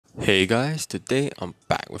Hey guys, today I'm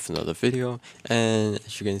back with another video, and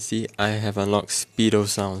as you can see I have unlocked Speedo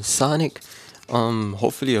Sound Sonic.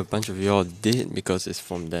 Hopefully a bunch of y'all did because it's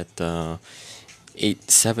from that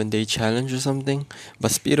 7 day challenge or something.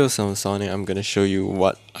 But Speedo Sound Sonic, I'm gonna show you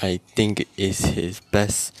what I think is his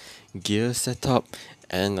best gear setup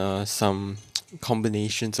and some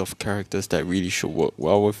combinations of characters that really should work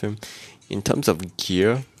well with him. In terms of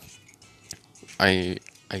gear, I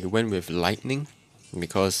I went with lightning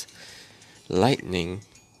because lightning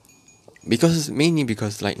mainly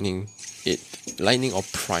because lightning or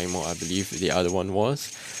primal, I believe the other one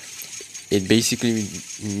was, it basically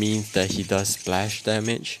means that he does splash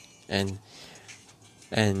damage. And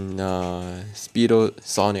Speedo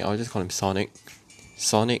Sonic, I'll just call him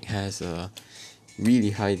Sonic has a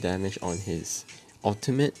really high damage on his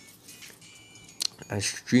ultimate,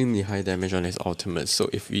 extremely high damage on his ultimate. So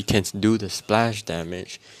if we can do the splash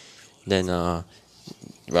damage, then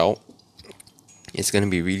well, it's gonna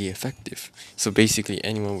be really effective. So basically,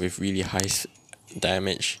 anyone with really high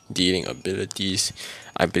damage dealing abilities,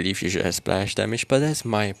 I believe you should have splash damage. But that's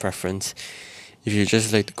my preference. If you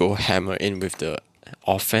just like to go hammer in with the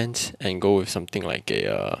offense and go with something like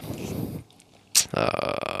a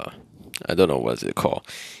I don't know what's it called,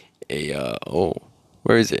 a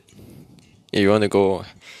where is it? If you want to go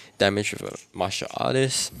damage with a martial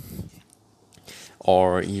artist,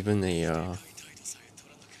 or even a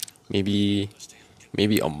maybe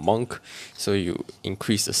maybe a monk, so you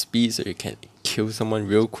increase the speed so you can kill someone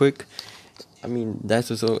real quick. I mean, that's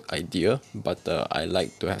also idea, but I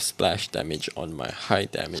like to have splash damage on my high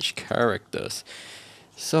damage characters.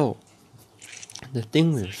 So the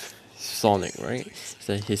thing with Sonic, right, is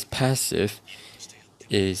that his passive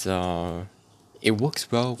is it works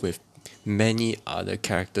well with many other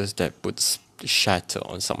characters that puts shatter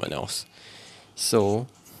on someone else. So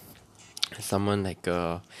someone like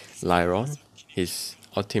Lyron, his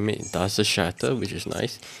ultimate does a shatter, which is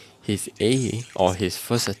nice. His A, or his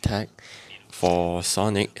first attack for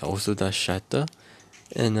Sonic, also does shatter.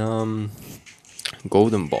 And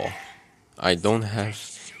Golden Ball, I don't have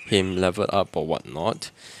him leveled up or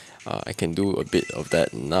whatnot. I can do a bit of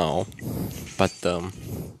that now, but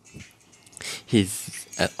his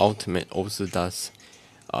ultimate also does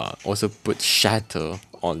also put shatter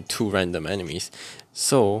on two random enemies.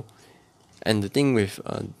 So, and the thing with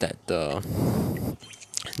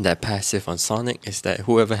that passive on Sonic is that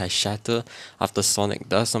whoever has shatter after Sonic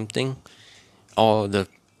does something, all the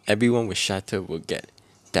everyone with shatter will get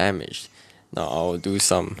damaged. Now I'll do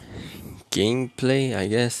some gameplay, I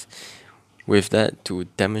guess, with that to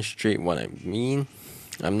demonstrate what I mean.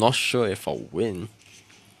 I'm not sure if I'll win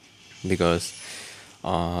because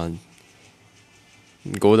uh,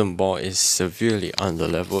 Golden Ball is severely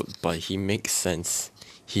underleveled, but he makes sense.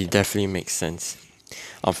 He definitely makes sense.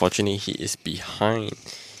 Unfortunately, he is behind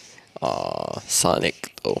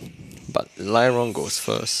Sonic though. But Lyron goes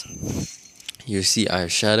first. You see, I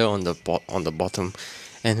have shadow on the bottom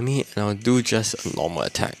enemy, and I'll do just a normal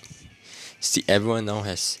attack. See, everyone now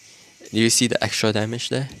has. Do you see the extra damage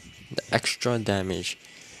there? The extra damage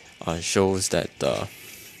shows that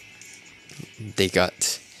they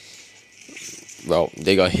got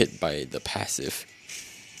they got hit by the passive.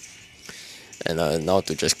 And now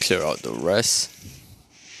to just clear out the rest,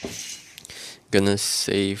 gonna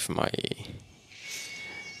save my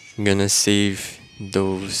gonna save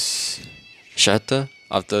those shatter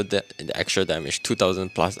after the extra damage,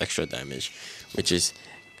 2000 plus extra damage, which is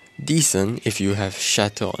decent if you have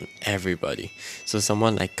shatter on everybody. So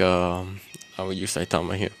someone like I will use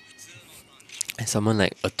Saitama here, and someone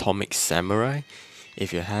like Atomic Samurai,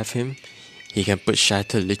 if you have him, he can put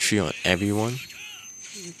shatter literally on everyone.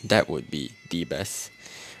 That would be the best.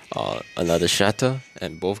 Another shatter,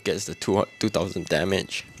 and both gets the 2000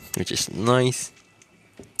 damage, which is nice.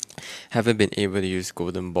 Haven't been able to use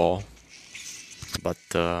Golden Ball, but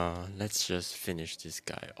let's just finish this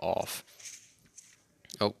guy off.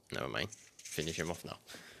 Oh, never mind. Finish him off now.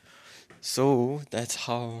 So that's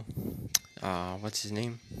how what's his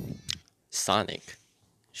name? Sonic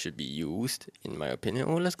should be used, in my opinion.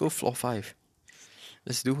 Oh, let's go floor 5.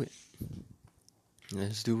 Let's do it.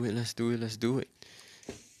 Let's do it. Let's do it. Let's do it.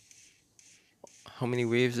 How many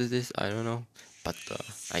waves is this? I don't know. But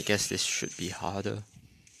I guess this should be harder.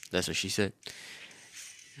 That's what she said.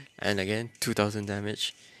 And again, 2000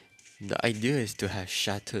 damage. The idea is to have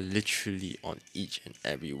shatter literally on each and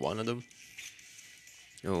every one of them.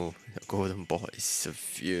 Oh, the Golden Ball is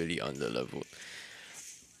severely underleveled.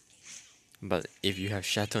 But if you have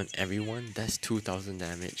shatter on everyone, that's 2000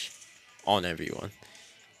 damage on everyone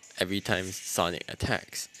every time Sonic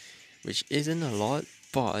attacks, which isn't a lot,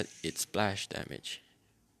 but it's splash damage.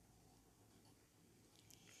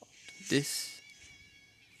 this.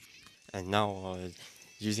 And now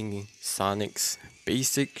using Sonic's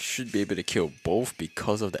basic should be able to kill both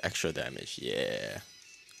because of the extra damage. Yeah.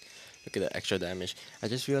 Look at the extra damage. I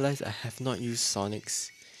just realized I have not used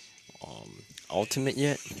Sonic's ultimate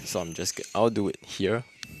yet, so I'll do it here.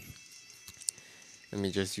 Let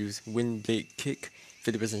me just use Wind Blade Kick,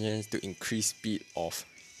 50% chance to increase speed of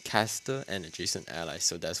caster and adjacent allies.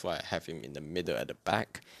 So that's why I have him in the middle at the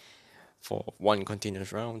back for one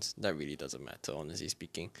continuous rounds. That really doesn't matter, honestly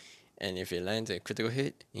speaking. And if it lands a critical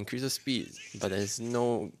hit, increase the speed. But there's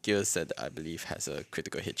no gear set that I believe has a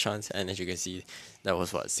critical hit chance. And as you can see, that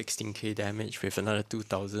was what, 16k damage with another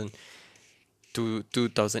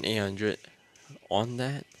 2,800 on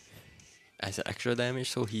that as an extra damage.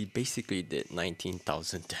 So he basically did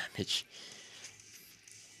 19,000 damage,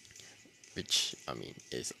 which I mean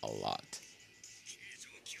is a lot.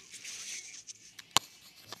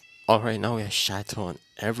 Alright, now we have Shatter on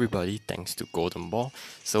everybody thanks to Golden Ball.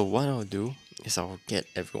 So what I'll do is I'll get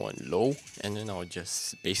everyone low and then I'll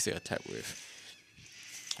just basically attack with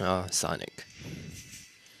Sonic.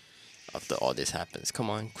 After all this happens. Come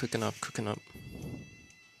on, quicken up, quicken up.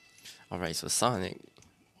 Alright, so Sonic.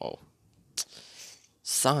 Oh.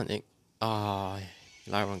 Sonic.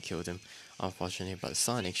 Lyron killed him, unfortunately, but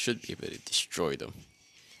Sonic should be able to destroy them.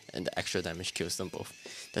 And the extra damage kills them both.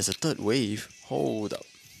 There's a third wave. Hold up.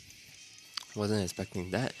 Wasn't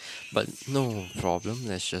expecting that, but no problem.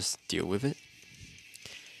 Let's just deal with it.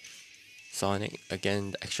 Sonic,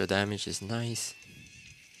 again, the extra damage is nice.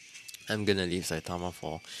 I'm gonna leave Saitama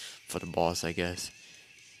for the boss, I guess.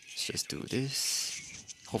 Let's just do this.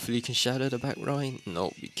 Hopefully we can shatter the back line.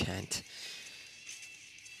 No, we can't.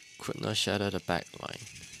 Could not shatter the back line.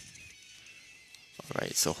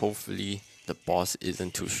 Alright, so hopefully the boss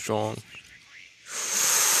isn't too strong.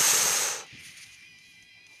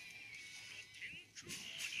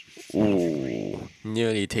 Ooh,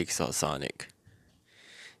 nearly takes out Sonic.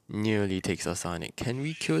 Nearly takes out Sonic. Can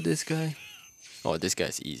we kill this guy? Oh, this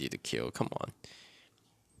guy's easy to kill. Come on.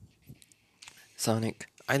 Sonic,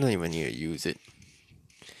 I don't even need to use it.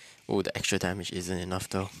 Oh, the extra damage isn't enough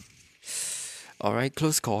though. Alright,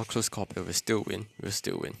 close call, but we'll still win. We'll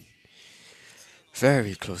still win.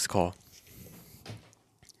 Very close call.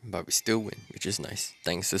 But we still win, which is nice.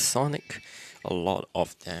 Thanks to Sonic, a lot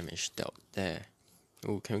of damage dealt there.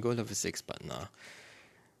 Oh, can we go level 6? But nah.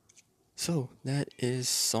 So, that is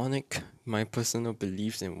Sonic. My personal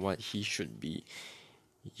beliefs in what he should be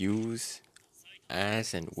used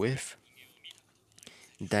as and with.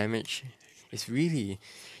 Damage is really...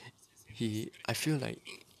 I feel like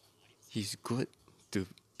he's good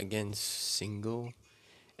against single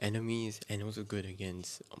enemies and also good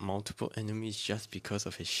against multiple enemies just because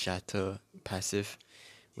of his shatter passive,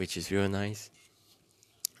 which is real nice.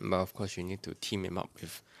 But of course you need to team him up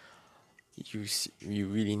with you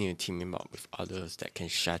really need to team him up with others that can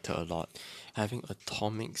shatter a lot. Having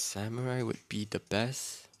Atomic Samurai would be the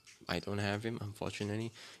best. I don't have him,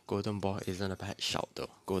 unfortunately. Golden Ball isn't a bad shout though.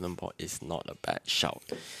 Golden Ball is not a bad shout.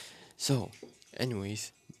 So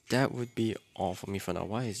anyways, that would be all for me for now.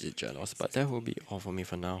 Why is it jealous? But that will be all for me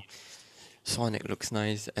for now. Sonic looks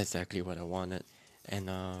nice, exactly what I wanted. And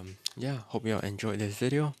yeah, hope y'all enjoyed this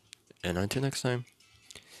video. And until next time,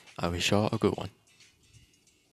 I wish y'all a good one.